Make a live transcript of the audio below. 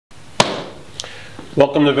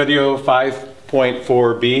Welcome to video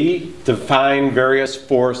 5.4b, define various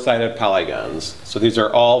four-sided polygons. So these are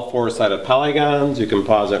all four-sided polygons. You can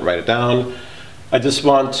pause it and write it down. I just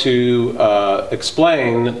want to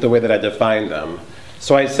explain the way that I define them.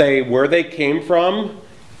 So I say where they came from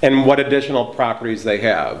and what additional properties they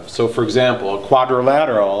have. So for example, a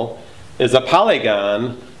quadrilateral is a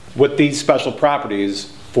polygon with these special properties,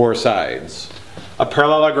 four sides. A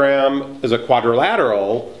parallelogram is a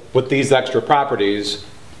quadrilateral with these extra properties,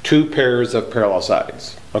 two pairs of parallel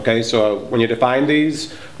sides. Okay, so when you define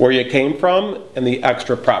these, where you came from and the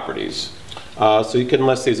extra properties. So you can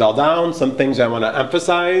list these all down. Some things I want to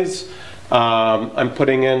emphasize. I'm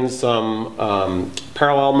putting in some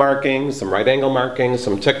parallel markings, some right angle markings,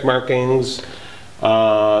 some tick markings.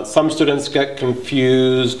 Some students get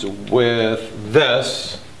confused with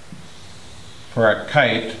this for a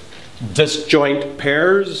kite, disjoint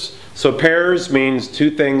pairs. So pairs means two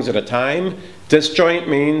things at a time. Disjoint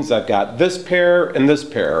means I've got this pair and this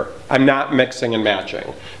pair. I'm not mixing and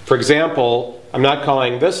matching. For example, I'm not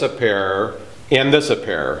calling this a pair and this a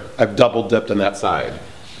pair. I've double dipped on that side.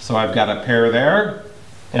 So I've got a pair there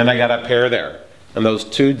and I got a pair there. And those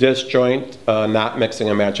two disjoint, not mixing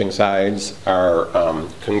and matching sides are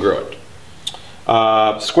congruent.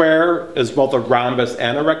 Square is both a rhombus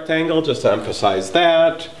and a rectangle, just to emphasize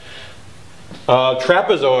that.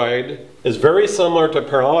 Trapezoid is very similar to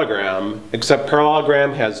parallelogram, except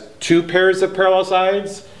parallelogram has two pairs of parallel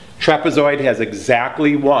sides. Trapezoid has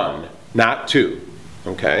exactly one, not two.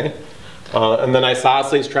 Okay, and then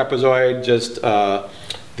isosceles trapezoid, just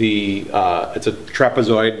it's a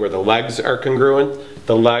trapezoid where the legs are congruent.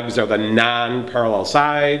 The legs are the non-parallel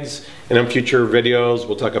sides. And in future videos,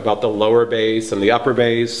 we'll talk about the lower base and the upper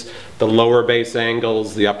base, the lower base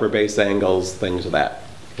angles, the upper base angles, things of that.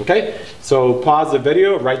 Okay, so pause the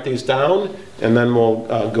video, write these down, and then we'll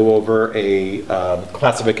go over a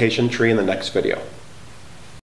classification tree in the next video.